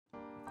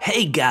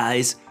Hey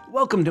guys,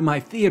 welcome to my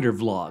theater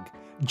vlog.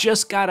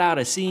 Just got out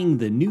of seeing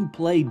the new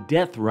play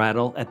Death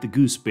Rattle at the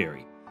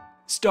Gooseberry,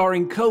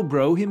 starring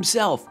CoBro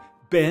himself,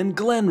 Ben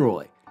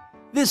Glenroy.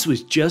 This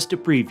was just a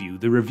preview.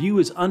 The review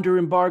is under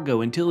embargo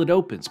until it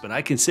opens, but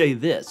I can say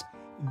this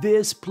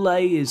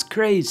play is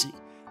crazy.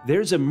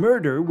 There's a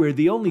murder where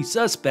the only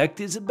suspect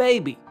is a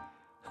baby.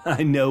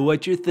 I know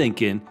what you're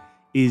thinking.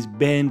 Is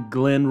Ben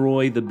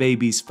Glenroy the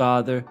baby's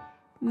father?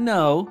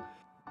 No,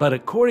 but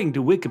according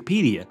to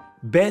Wikipedia,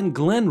 Ben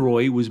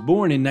Glenroy was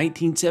born in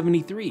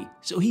 1973,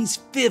 so he's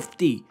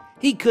 50.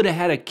 He could have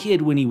had a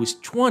kid when he was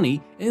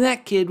 20, and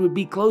that kid would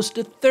be close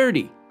to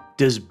 30.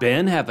 Does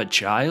Ben have a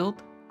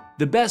child?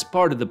 The best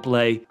part of the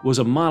play was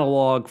a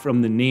monologue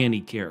from the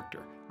nanny character.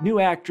 New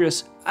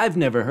actress, I've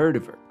never heard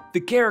of her.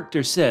 The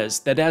character says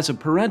that as a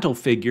parental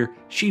figure,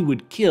 she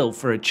would kill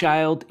for a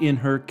child in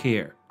her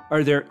care.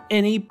 Are there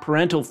any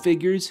parental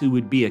figures who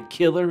would be a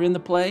killer in the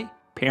play?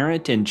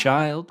 Parent and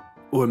child?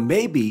 Or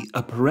maybe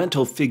a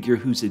parental figure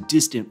who's a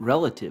distant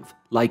relative,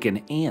 like an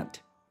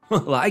aunt.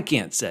 Well, I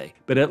can't say,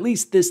 but at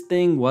least this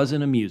thing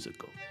wasn't a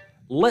musical.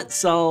 Let's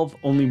solve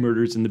Only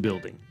Murders in the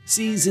Building.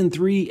 Season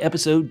 3,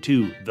 Episode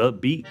 2, The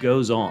Beat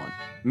Goes On.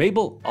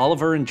 Mabel,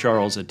 Oliver, and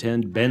Charles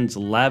attend Ben's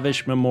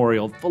lavish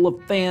memorial full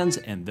of fans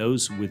and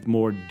those with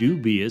more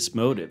dubious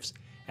motives.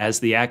 As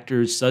the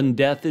actor's sudden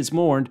death is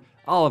mourned,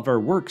 Oliver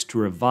works to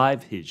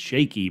revive his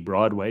shaky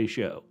Broadway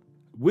show.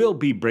 We'll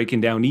be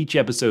breaking down each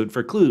episode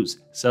for clues,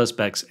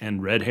 suspects,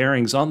 and red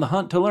herrings on the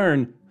hunt to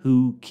learn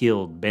who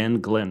killed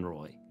Ben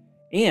Glenroy.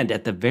 And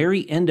at the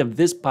very end of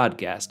this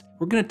podcast,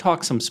 we're going to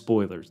talk some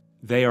spoilers.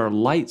 They are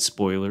light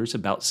spoilers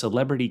about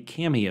celebrity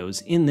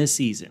cameos in this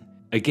season.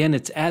 Again,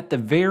 it's at the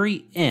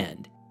very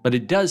end, but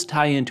it does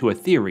tie into a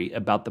theory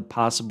about the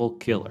possible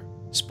killer.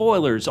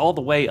 Spoilers all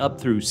the way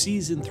up through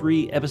Season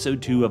 3,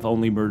 Episode 2 of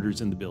Only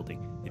Murders in the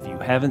Building. If you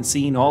haven't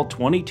seen all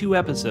 22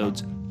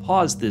 episodes,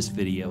 pause this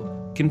video.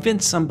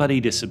 Convince somebody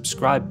to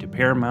subscribe to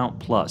Paramount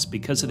Plus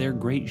because of their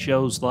great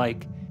shows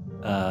like,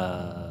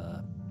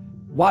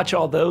 watch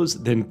all those,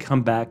 then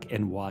come back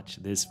and watch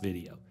this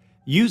video.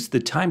 Use the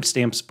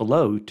timestamps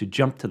below to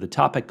jump to the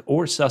topic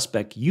or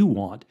suspect you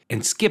want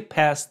and skip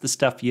past the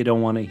stuff you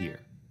don't want to hear.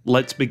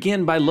 Let's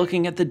begin by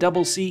looking at the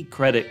Double C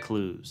credit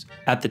clues.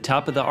 At the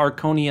top of the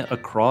Arconia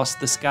across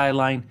the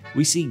skyline,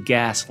 we see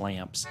gas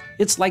lamps.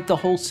 It's like the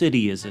whole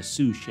city is a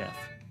sous chef.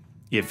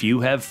 If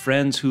you have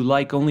friends who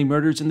like Only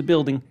Murders in the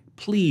Building,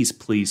 please,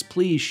 please,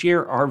 please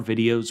share our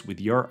videos with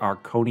your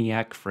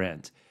Arconiac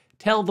friends.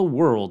 Tell the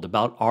world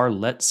about our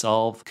Let's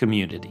Solve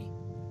community.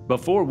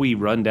 Before we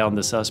run down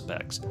the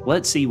suspects,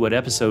 let's see what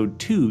episode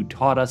 2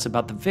 taught us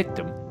about the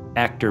victim,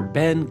 actor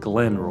Ben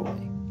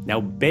Glenroy.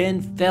 Now,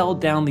 Ben fell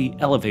down the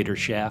elevator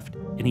shaft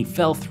and he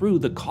fell through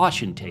the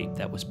caution tape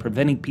that was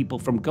preventing people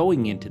from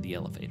going into the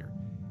elevator.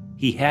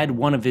 He had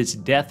one of his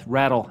Death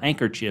Rattle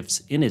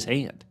handkerchiefs in his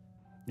hand.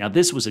 Now,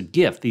 this was a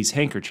gift, these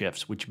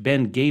handkerchiefs, which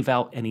Ben gave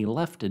out, and he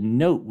left a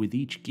note with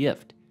each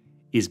gift.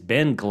 Is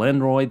Ben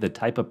Glenroy the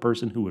type of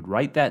person who would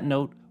write that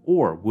note,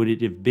 or would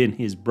it have been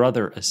his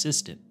brother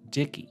assistant,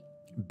 Dickie?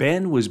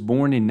 Ben was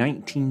born in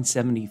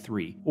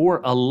 1973,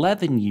 or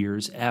 11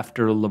 years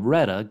after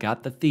Loretta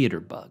got the theater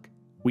bug.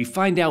 We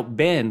find out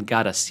Ben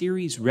got a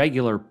series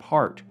regular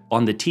part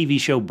on the TV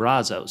show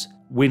Brazos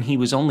when he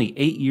was only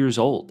 8 years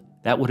old.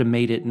 That would have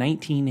made it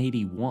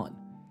 1981.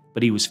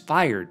 But he was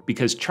fired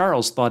because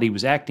Charles thought he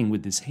was acting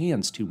with his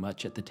hands too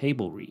much at the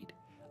table read.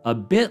 A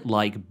bit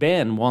like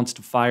Ben wants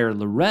to fire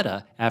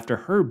Loretta after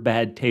her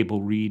bad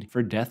table read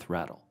for Death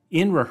Rattle.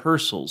 In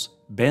rehearsals,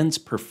 Ben's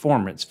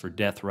performance for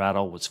Death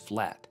Rattle was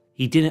flat.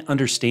 He didn't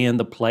understand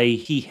the play,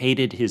 he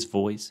hated his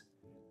voice.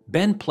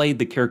 Ben played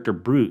the character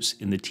Bruce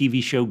in the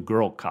TV show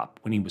Girl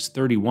Cop when he was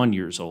 31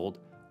 years old,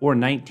 or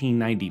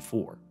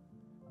 1994.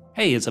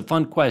 Hey, it's a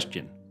fun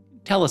question.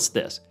 Tell us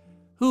this.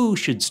 Who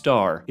should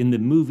star in the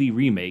movie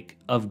remake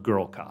of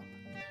Girl Cop?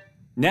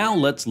 Now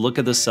let's look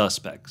at the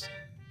suspects.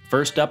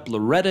 First up,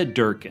 Loretta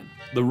Durkin.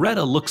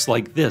 Loretta looks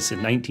like this in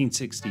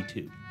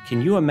 1962.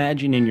 Can you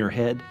imagine in your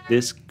head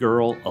this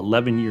girl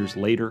 11 years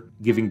later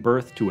giving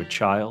birth to a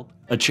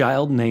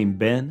child named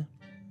Ben?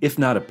 If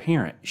not a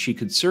parent, she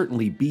could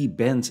certainly be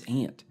Ben's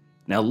aunt.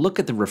 Now look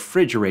at the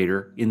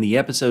refrigerator in the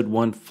episode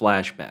 1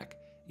 flashback.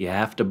 You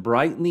have to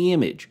brighten the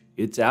image.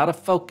 It's out of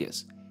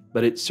focus.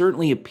 But it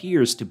certainly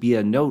appears to be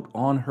a note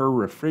on her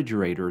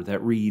refrigerator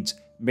that reads,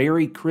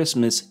 "Merry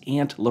Christmas,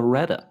 Aunt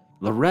Loretta."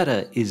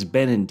 Loretta is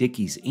Ben and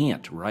Dickie's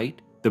aunt,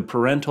 right? The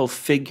parental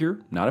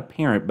figure, not a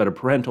parent, but a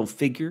parental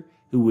figure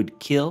who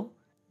would kill,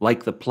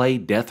 like the play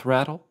Death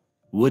Rattle?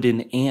 Would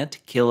an aunt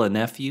kill a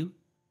nephew?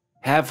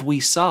 Have we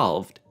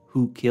solved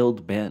who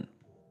killed Ben?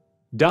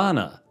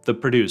 Donna, the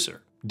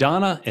producer.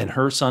 Donna and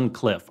her son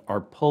Cliff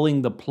are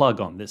pulling the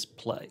plug on this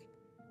play.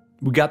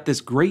 We got this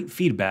great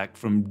feedback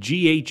from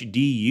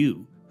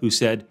GHDU, who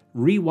said,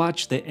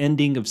 rewatch the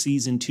ending of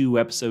Season 2,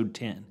 Episode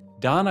 10.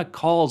 Donna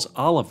calls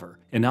Oliver,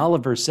 and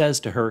Oliver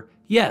says to her,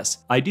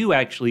 yes, I do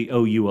actually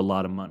owe you a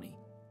lot of money.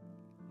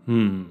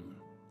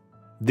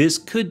 This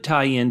could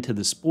tie into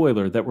the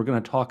spoiler that we're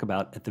going to talk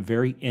about at the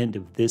very end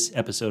of this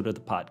episode of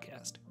the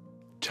podcast.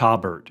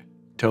 Tobert.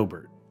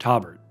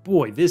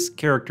 Boy, this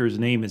character's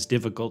name is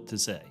difficult to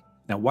say.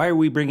 Now, why are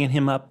we bringing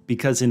him up?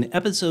 Because in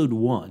episode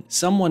 1,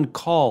 someone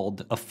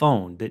called a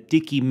phone that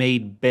Dickie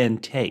made Ben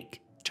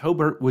take.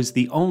 Tobert was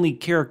the only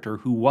character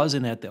who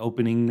wasn't at the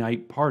opening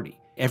night party.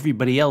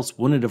 Everybody else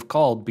wouldn't have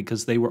called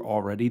because they were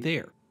already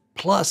there.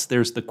 Plus,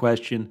 there's the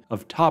question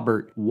of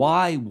Tobert,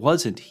 why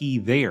wasn't he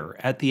there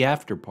at the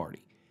after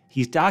party?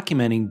 He's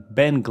documenting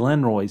Ben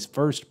Glenroy's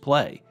first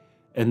play,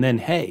 and then,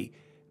 hey,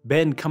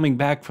 Ben coming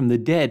back from the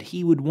dead,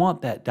 he would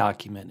want that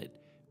documented.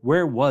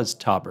 Where was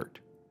Tobert?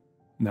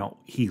 No,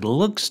 he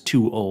looks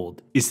too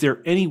old. Is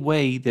there any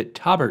way that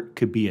Tobert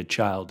could be a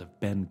child of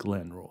Ben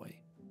Glenroy?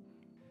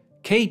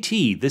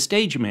 K.T., the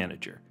stage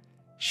manager.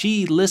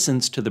 She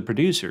listens to the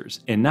producers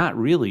and not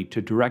really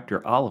to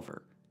director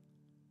Oliver.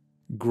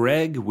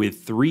 Gregg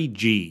with 3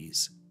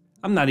 G's.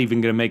 I'm not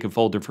even going to make a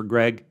folder for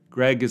Gregg.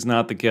 Gregg is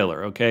not the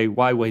killer, okay?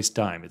 Why waste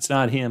time? It's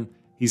not him.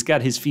 He's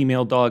got his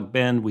female dog,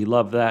 Ben. We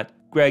love that.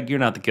 Gregg, you're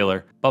not the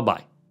killer.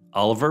 Bye-bye.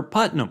 Oliver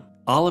Putnam.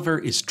 Oliver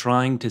is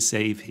trying to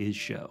save his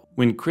show.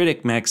 When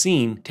critic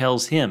Maxine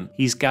tells him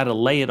he's got to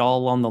lay it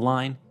all on the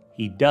line,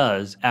 he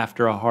does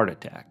after a heart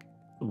attack.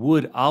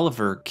 Would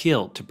Oliver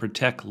kill to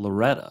protect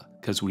Loretta?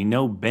 Because we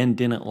know Ben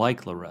didn't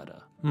like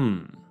Loretta.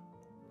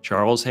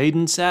 Charles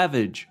Hayden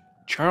Savage.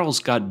 Charles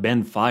got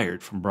Ben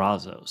fired from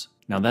Brazos.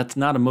 Now that's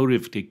not a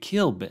motive to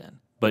kill Ben,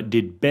 but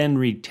did Ben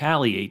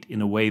retaliate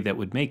in a way that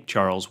would make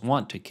Charles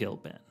want to kill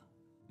Ben?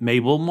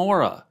 Mabel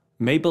Mora.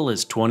 Mabel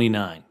is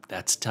 29.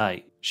 That's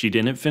tight. She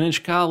didn't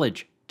finish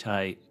college.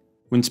 Tight.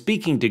 When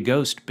speaking to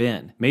Ghost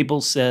Ben,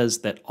 Mabel says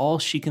that all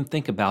she can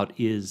think about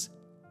is,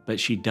 but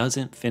she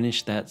doesn't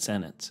finish that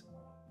sentence.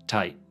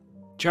 Tight.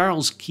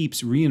 Charles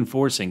keeps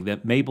reinforcing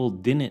that Mabel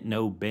didn't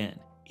know Ben.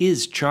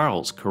 Is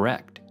Charles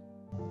correct?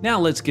 Now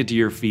let's get to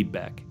your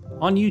feedback.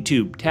 On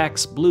YouTube,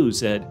 Tax Blue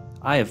said,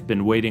 I have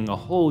been waiting a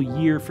whole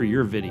year for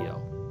your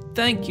video.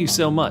 Thank you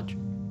so much.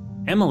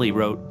 Emily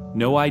wrote,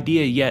 no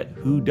idea yet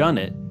who done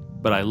it,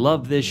 but I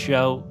love this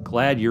show.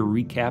 Glad your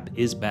recap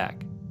is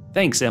back.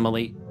 Thanks,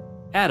 Emily.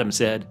 Adam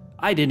said,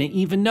 I didn't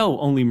even know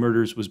Only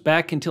Murders was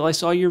back until I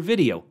saw your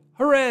video.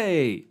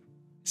 Hooray!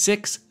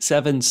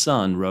 6-7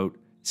 Sun wrote,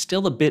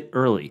 still a bit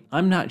early.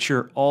 I'm not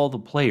sure all the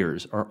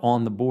players are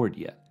on the board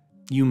yet.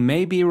 You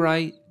may be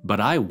right, but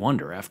I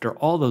wonder after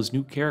all those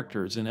new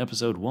characters in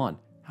episode 1,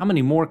 how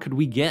many more could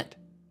we get?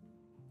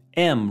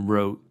 M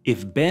wrote,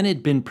 if Ben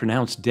had been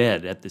pronounced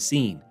dead at the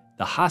scene,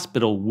 the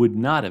hospital would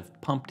not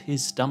have pumped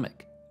his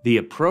stomach. The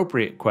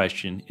appropriate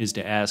question is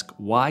to ask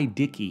why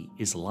Dickie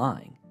is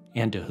lying,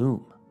 and to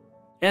whom.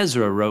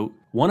 Ezra wrote,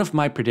 one of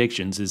my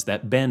predictions is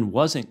that Ben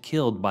wasn't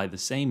killed by the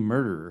same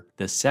murderer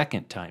the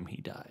second time he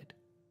died.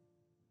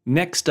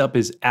 Next up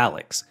is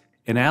Alex,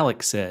 and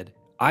Alex said,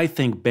 I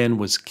think Ben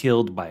was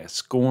killed by a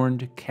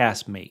scorned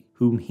castmate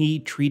whom he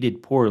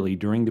treated poorly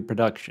during the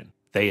production.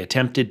 They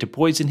attempted to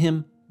poison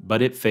him,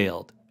 but it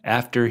failed.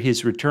 After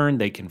his return,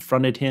 they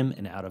confronted him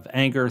and out of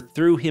anger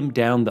threw him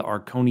down the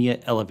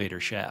Arconia elevator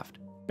shaft.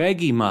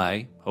 Beggy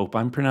Mai, hope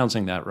I'm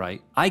pronouncing that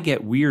right, I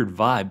get weird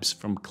vibes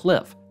from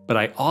Cliff, but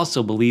I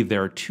also believe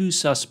there are 2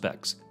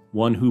 suspects,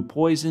 one who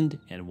poisoned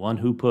and one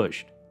who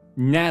pushed.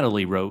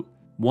 Natalie wrote,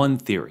 one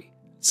theory.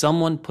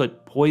 Someone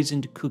put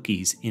poisoned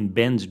cookies in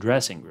Ben's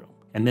dressing room,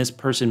 and this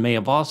person may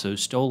have also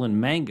stolen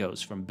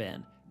mangoes from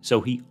Ben,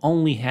 so he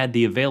only had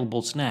the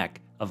available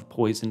snack of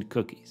poisoned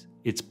cookies.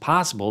 It's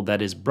possible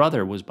that his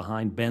brother was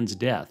behind Ben's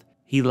death.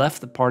 He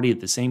left the party at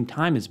the same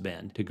time as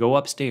Ben to go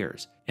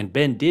upstairs, and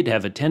Ben did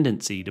have a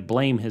tendency to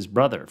blame his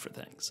brother for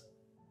things.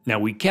 Now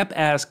we kept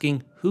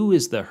asking, who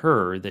is the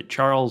her that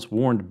Charles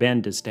warned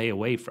Ben to stay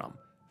away from?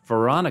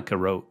 Veronica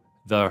wrote,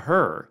 the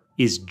her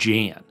is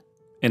Jan.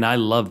 And I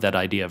love that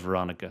idea,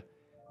 Veronica.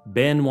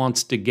 Ben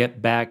wants to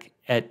get back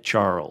at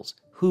Charles.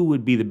 Who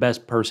would be the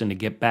best person to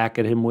get back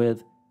at him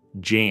with?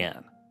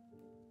 Jan.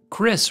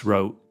 Chris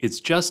wrote,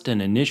 it's just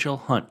an initial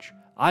hunch.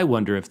 I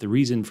wonder if the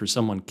reason for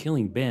someone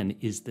killing Ben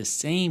is the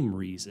same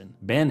reason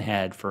Ben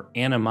had for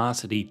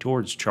animosity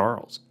towards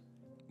Charles.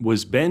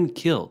 Was Ben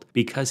killed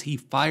because he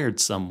fired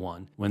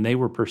someone when they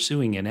were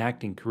pursuing an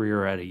acting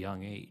career at a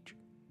young age?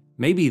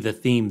 Maybe the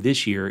theme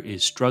this year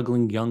is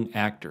struggling young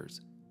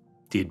actors.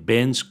 Did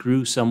Ben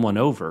screw someone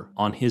over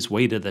on his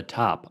way to the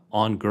top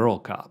on Girl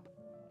Cop?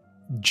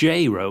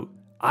 Jay wrote,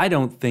 I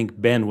don't think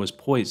Ben was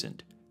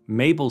poisoned.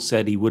 Mabel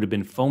said he would have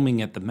been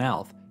foaming at the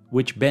mouth,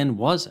 which Ben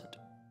wasn't.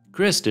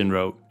 Kristen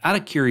wrote, out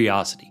of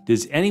curiosity,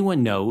 does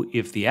anyone know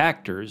if the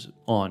actors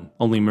on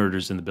Only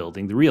Murders in the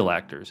Building, the real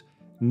actors,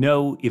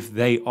 know if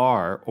they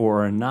are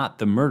or are not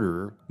the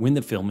murderer when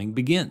the filming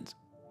begins?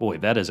 Boy,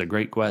 that is a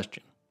great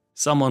question.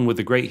 Someone with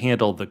a great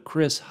handle, the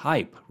Chris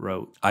Hype,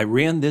 wrote, I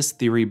ran this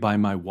theory by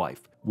my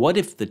wife. What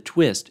if the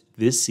twist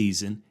this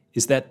season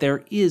is that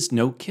there is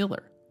no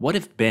killer? What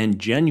if Ben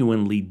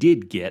genuinely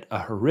did get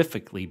a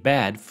horrifically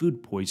bad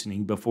food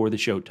poisoning before the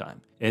showtime,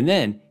 and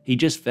then he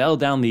just fell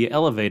down the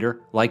elevator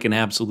like an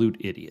absolute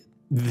idiot?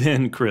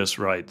 Then Chris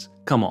writes,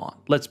 come on,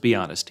 let's be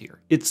honest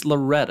here. It's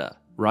Loretta,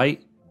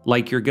 right?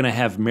 Like you're gonna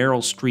have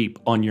Meryl Streep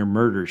on your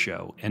murder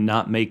show and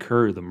not make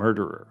her the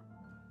murderer.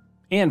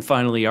 And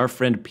finally, our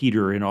friend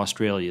Peter in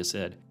Australia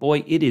said,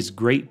 "Boy, it is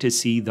great to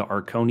see the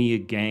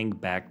Arconia gang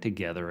back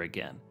together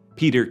again."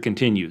 Peter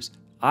continues,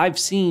 "I've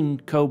seen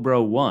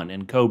CoBro 1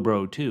 and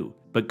CoBro 2,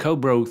 but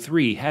CoBro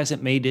 3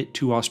 hasn't made it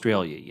to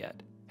Australia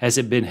yet. Has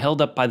it been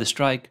held up by the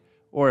strike,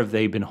 or have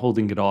they been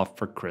holding it off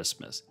for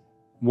Christmas?"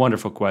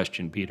 Wonderful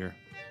question, Peter.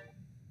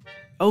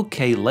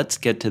 Okay, let's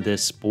get to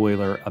this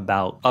spoiler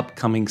about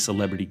upcoming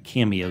celebrity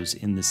cameos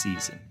in the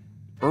season.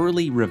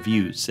 Early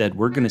reviews said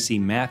we're going to see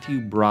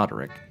Matthew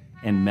Broderick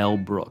and Mel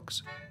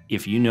Brooks.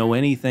 If you know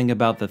anything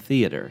about the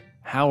theater,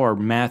 how are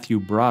Matthew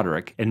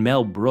Broderick and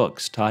Mel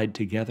Brooks tied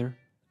together?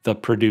 The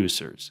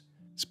Producers.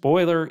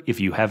 Spoiler,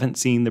 if you haven't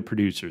seen The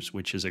Producers,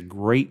 which is a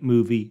great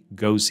movie,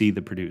 go see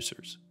The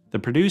Producers. The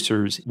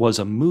Producers was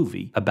a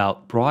movie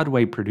about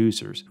Broadway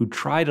producers who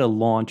try to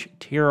launch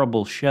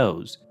terrible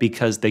shows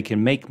because they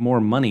can make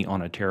more money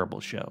on a terrible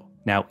show.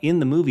 Now, in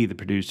the movie The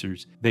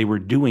Producers, they were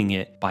doing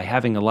it by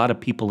having a lot of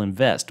people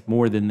invest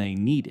more than they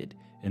needed.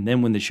 And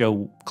then when the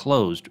show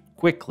closed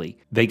quickly,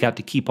 they got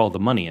to keep all the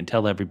money and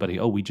tell everybody,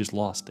 oh, we just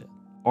lost it.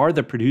 Are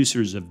the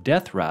producers of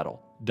Death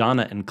Rattle,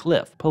 Donna and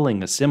Cliff,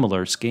 pulling a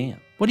similar scam?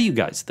 What do you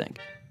guys think?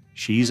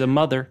 She's a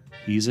mother,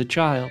 he's a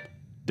child.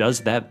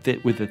 Does that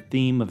fit with the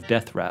theme of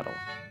Death Rattle?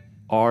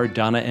 Are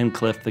Donna and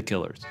Cliff the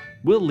killers?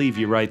 We'll leave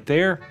you right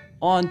there.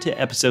 On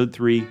to episode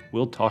 3.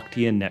 We'll talk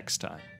to you next time.